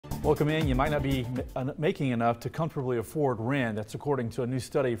Welcome in. You might not be making enough to comfortably afford rent. That's according to a new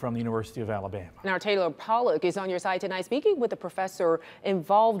study from the University of Alabama. Now, Taylor Pollock is on your side tonight speaking with a professor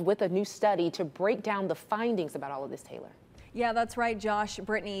involved with a new study to break down the findings about all of this, Taylor. Yeah, that's right, Josh.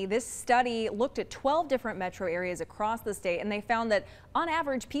 Brittany, this study looked at 12 different metro areas across the state, and they found that on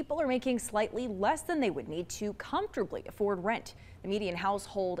average, people are making slightly less than they would need to comfortably afford rent. The median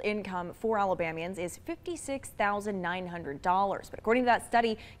household income for Alabamians is $56,900. But according to that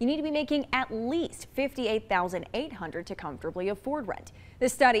study, you need to be making at least $58,800 to comfortably afford rent.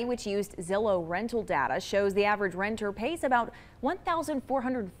 This study, which used Zillow rental data, shows the average renter pays about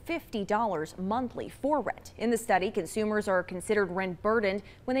 $1,450 monthly for rent. In the study, consumers are considered rent burdened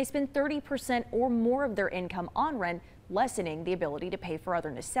when they spend 30% or more of their income on rent, lessening the ability to pay for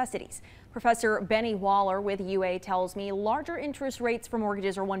other necessities. Professor Benny Waller with UA tells me larger interest rates for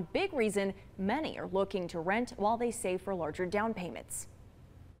mortgages are one big reason many are looking to rent while they save for larger down payments.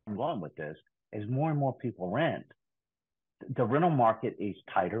 I'm going with this is more and more people rent. The rental market is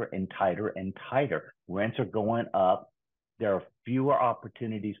tighter and tighter and tighter. Rents are going up. There are fewer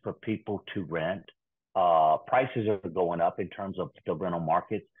opportunities for people to rent. Prices are going up in terms of the rental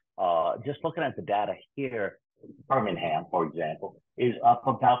market. Just looking at the data here, Birmingham, for example, is up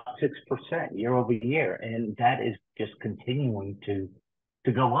about 6% year over year, and that is just continuing to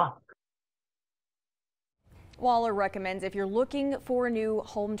go up. Waller recommends if you're looking for a new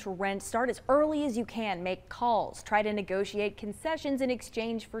home to rent, start as early as you can. Make calls, try to negotiate concessions in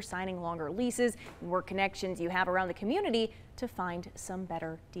exchange for signing longer leases, and work connections you have around the community to find some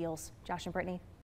better deals. Josh and Brittany.